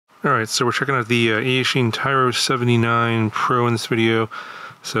Alright, so we're checking out the Eachine Tyro79 Pro in this video.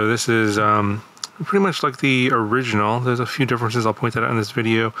 So this is pretty much like the original. There's a few differences, I'll point that out in this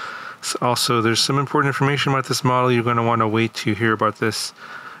video. So also, there's some important information about this model. You're going to want to wait to hear about this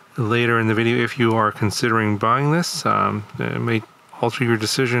later in the video if you are considering buying this. It may alter your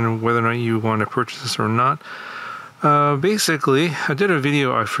decision whether or not you want to purchase this or not. Basically, I did a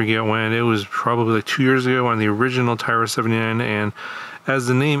video, I forget when, it was probably like 2 years ago on the original Tyro79, and as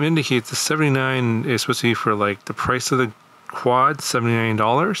the name indicates, the 79 is supposed to be for like the price of the quad,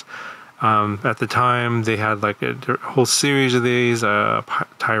 $79. At the time, they had like a whole series of these,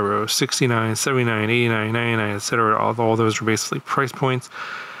 Tyro 69, 79, 89, 99, etc. All those were basically price points.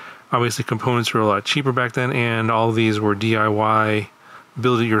 Obviously, components were a lot cheaper back then, and all of these were DIY,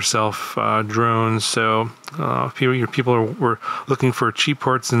 build-it-yourself drones. So people were looking for cheap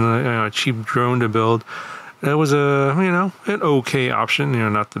parts and a cheap drone to build. It was an okay option,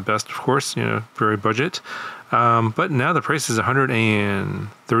 not the best, of course, very budget. But now the price is $130,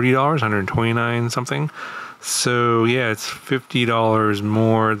 $129 something. So yeah, it's $50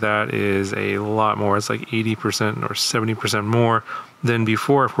 more. That is a lot more. It's like 80% or 70% more than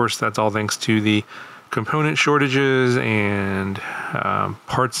before. Of course, that's all thanks to the component shortages and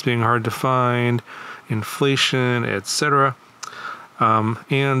parts being hard to find, inflation, etc.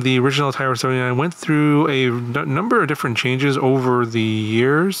 And the original Tyro79 went through a number of different changes over the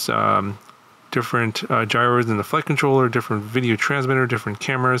years. Different gyros in the flight controller, different video transmitter, different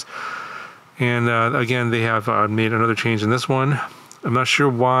cameras. And again, they have made another change in this one. I'm not sure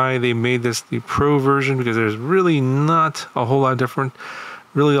why they made this the Pro version, because there's really not a whole lot different.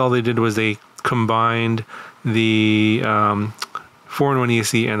 Really all they did was they combined the 4-in-1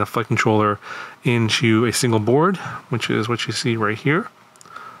 ESC and the flight controller into a single board, which is what you see right here.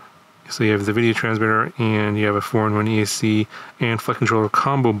 So you have the video transmitter and you have a 4-in-1 ESC and flight controller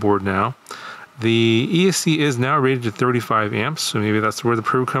combo board now. The ESC is now rated to 35 amps, so maybe that's where the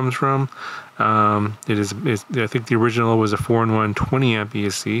Pro comes from. I think the original was a 4-in-1 20 amp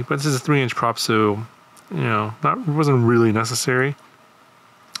ESC, but this is a 3-inch prop, so wasn't really necessary.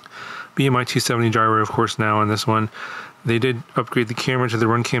 BMI 270 gyro, of course, now on this one. They did upgrade the camera to the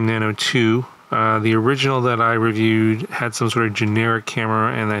Runcam Nano 2. The original that I reviewed had some sort of generic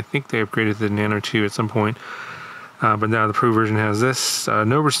camera, and I think they upgraded the Nano 2 at some point. But now the Pro version has this.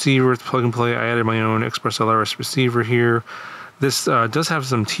 No receiver, it's plug and play. I added my own Express LRS receiver here. This does have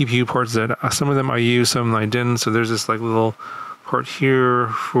some TPU parts that some of them I used, some I didn't. So there's this like little part here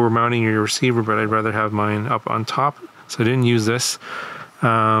for mounting your receiver, but I'd rather have mine up on top, so I didn't use this.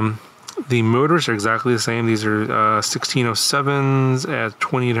 The motors are exactly the same. These are 1607s at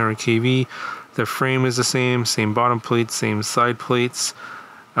 2800 kV. The frame is the same bottom plates, same side plates.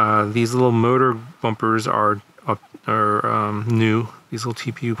 These little motor bumpers are new, these little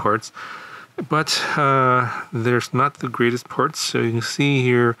TPU parts. But there's not the greatest parts. So you can see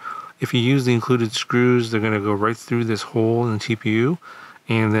here, if you use the included screws, they're going to go right through this hole in the TPU.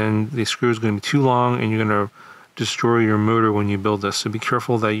 And then the screw is going to be too long, and you're going to destroy your motor when you build this. So be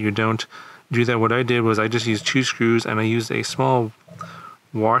careful that you don't do that. What I did was I just used 2 screws, and I used a small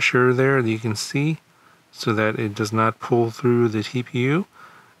washer there that you can see so that it does not pull through the TPU.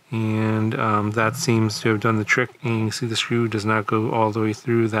 And that seems to have done the trick, and you can see the screw does not go all the way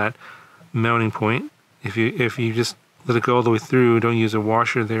through that mounting point. If you just let it go all the way through, don't use a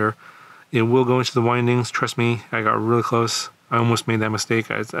washer there, it will go into the windings. Trust me, I got really close. I almost made that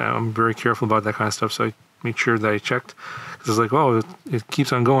mistake. I'm very careful about that kind of stuff, so I made sure that I checked, because it's like, oh, it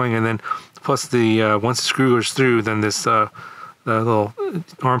keeps on going, and then plus the once the screw goes through, then this the little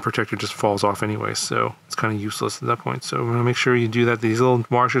arm protector just falls off anyway, so it's kind of useless at that point. So we're gonna make sure you do that. These little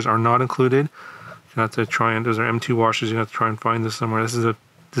washers are not included. You have to try and, those are M2 washers, you have to try and find this somewhere. This is a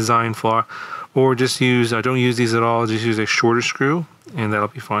design flaw. Or just use, don't use these at all, just use a shorter screw, and that'll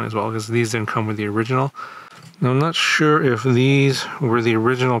be fine as well, because these didn't come with the original. Now, I'm not sure if these were the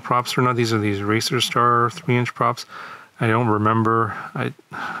original props or not. These are these Racer Star 3-inch props. I don't remember. I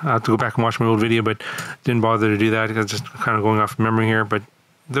have to go back and watch my old video, but didn't bother to do that because just kind of going off memory here. But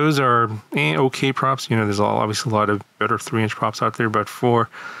those are okay props. There's obviously a lot of better 3-inch props out there, but for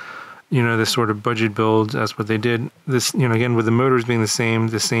this sort of budget build, that's what they did. This, again, with the motors being the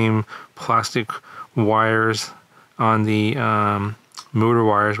same plastic wires on the motor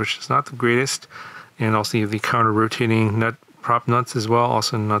wires, which is not the greatest. And also you have the counter-rotating prop nuts as well,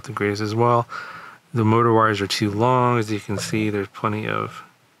 also not the greatest as well. The motor wires are too long. As you can see, there's plenty of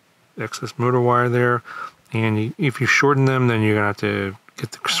excess motor wire there. And if you shorten them, then you're going to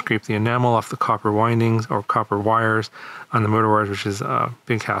have to scrape the enamel off the copper windings or copper wires on the motor wires, which is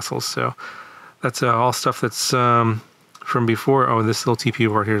big hassles. So that's all stuff that's from before. Oh, this little TPU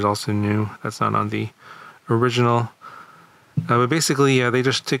part here is also new. That's not on the original. But basically, yeah, they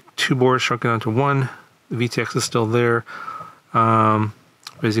just take two boards, shrunk it down to one. The VTX is still there. As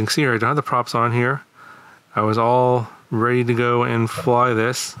you can see here, I don't have the props on here. I was all ready to go and fly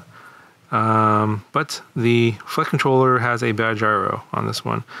this. But the flight controller has a bad gyro on this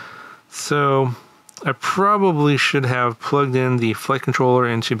one. So I probably should have plugged in the flight controller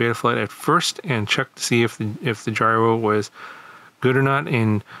into Betaflight at first and checked to see if the gyro was good or not.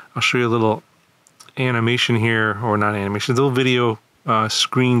 And I'll show you a little animation here, or not animation, a little video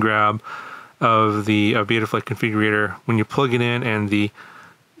screen grab of the Betaflight configurator. When you plug it in and you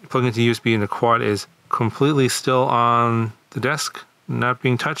plug into USB and the quad is completely still on the desk, not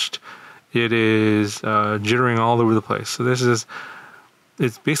being touched, it is jittering all over the place. So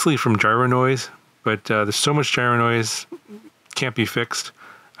it's basically from gyro noise, but there's so much gyro noise, can't be fixed.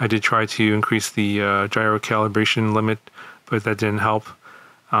 I did try to increase the gyro calibration limit, but that didn't help.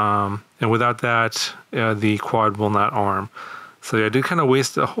 And without that, the quad will not arm. So yeah, I did kind of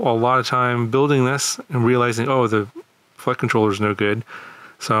waste a lot of time building this and realizing, oh, the flight controller is no good,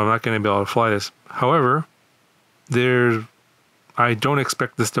 so I'm not going to be able to fly this. However, I don't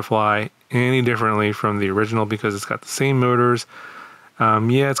expect this to fly any differently from the original because it's got the same motors.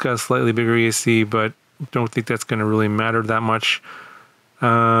 Yeah, it's got a slightly bigger ESC, but don't think that's going to really matter that much.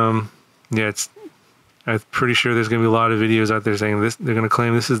 Yeah, I'm pretty sure there's going to be a lot of videos out there saying this. They're going to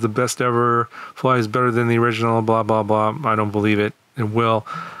claim this is the best ever, flies better than the original, blah, blah, blah. I don't believe it. It will.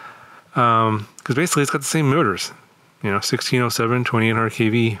 Because basically it's got the same motors. 1607,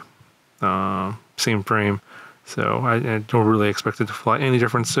 2800 kV, same frame. So I don't really expect it to fly any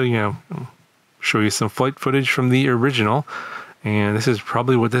different. So, show you some flight footage from the original. And this is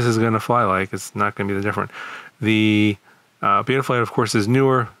probably what this is going to fly like. It's not going to be that different. The Betaflight, of course, is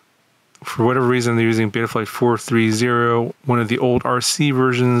newer. For whatever reason, they're using Betaflight 430, one of the old RC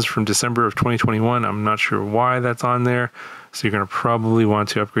versions from December of 2021. I'm not sure why that's on there. So you're going to probably want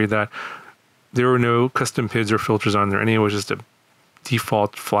to upgrade that. There were no custom PIDs or filters on there. Anyway, it was just a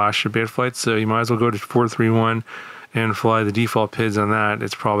default flash of Betaflight. So you might as well go to 431 and fly the default PIDs on that.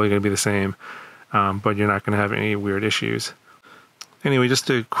 It's probably going to be the same, but you're not going to have any weird issues. Anyway, just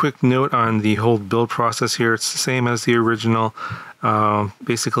a quick note on the whole build process here. It's the same as the original.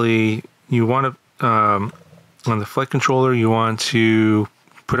 Basically, you want to, on the flight controller, you want to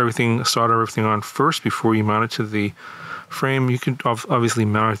solder everything on first before you mount it to the frame. You can obviously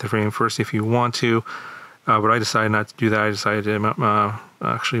mount it to the frame first if you want to, but I decided not to do that. I decided to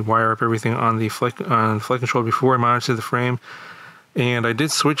actually wire up everything on the flight controller before I mounted it to the frame. And I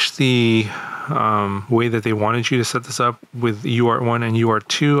did switch the way that they wanted you to set this up with UART1 and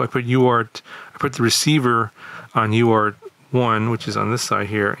UART2. I put the receiver on UART1, which is on this side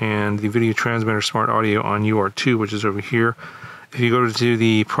here, and the video transmitter smart audio on UART2, which is over here. If you go to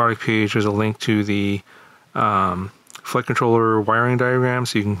the product page, there's a link to the flight controller wiring diagram,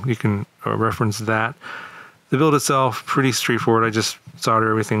 so you can reference that. The build itself, pretty straightforward. I just solder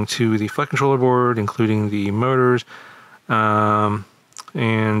everything to the flight controller board, including the motors, and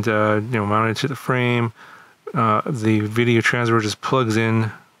mounted to the frame. The video transmitter just plugs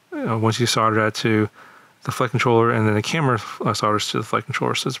in once you solder that to the flight controller, and then the camera solders to the flight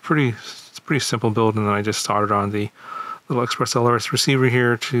controller. So it's a pretty simple build. And then I just soldered on the little Express LRS receiver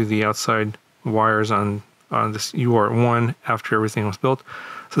here to the outside wires on this UART1 after everything was built.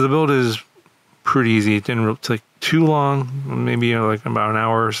 So the build is pretty easy. It didn't really take too long, maybe like about an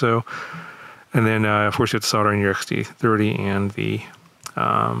hour or so. And then, of course, you have to solder in your XT30 and the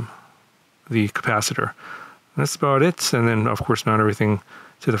capacitor. And that's about it. And then, of course, mount everything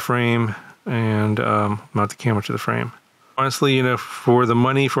to the frame and mount the camera to the frame. Honestly, for the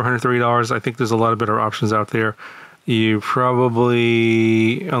money, for $130, I think there's a lot of better options out there. You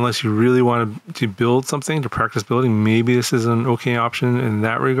probably, unless you really want to build something, to practice building, maybe this is an okay option in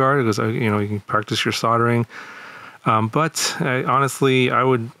that regard, because you can practice your soldering. But honestly, I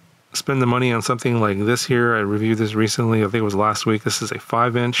would spend the money on something like this here. I reviewed this recently. I think it was last week. This is a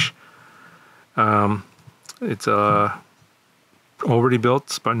 5-inch. It's already built.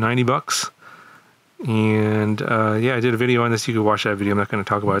 It's about $90. And yeah, I did a video on this. You could watch that video. I'm not going to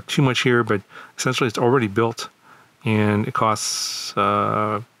talk about it too much here, but essentially it's already built, and it costs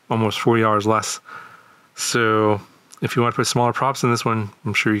almost $40 less. So if you want to put smaller props in this one,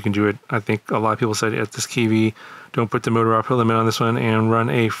 I'm sure you can do it. I think a lot of people said at this KV, don't put the motor output limit on this one and run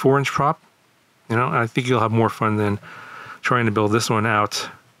a 4-inch prop. I think you'll have more fun than trying to build this one out,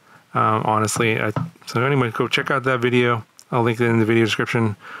 honestly. So anyway, go check out that video. I'll link it in the video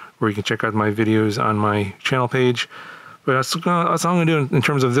description, where you can check out my videos on my channel page. But that's all I'm going to do in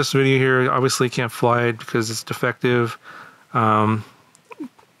terms of this video here. Obviously, can't fly it because it's defective. You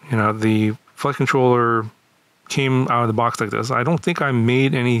know, the flight controller came out of the box like this. I don't think I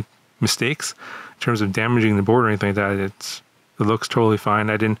made any mistakes in terms of damaging the board or anything like that. It looks totally fine.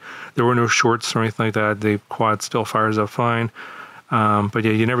 There were no shorts or anything like that. The quad still fires up fine. But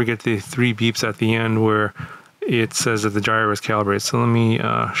yeah, you never get the 3 beeps at the end where it says that the gyro is calibrated. So let me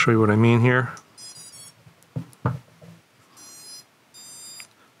show you what I mean here.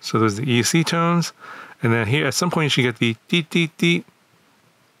 So there's the ESC tones, and then here at some point you should get the deet deet deet,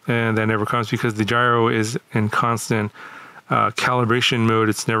 and that never comes because the gyro is in constant calibration mode.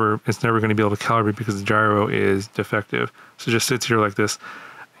 It's never going to be able to calibrate because the gyro is defective. So it just sits here like this,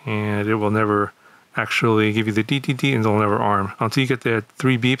 and it will never actually give you the deet deet deet, and it'll never arm until you get the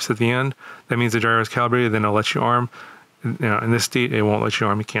 3 beeps at the end. That means the gyro is calibrated. Then it'll let you arm. You know, in this state, it won't let you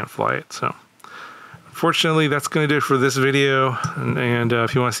arm. You can't fly it. So. Fortunately, that's going to do it for this video, and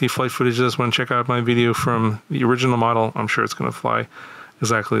if you want to see flight footage of this one, check out my video from the original model. I'm sure it's going to fly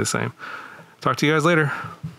exactly the same. Talk to you guys later.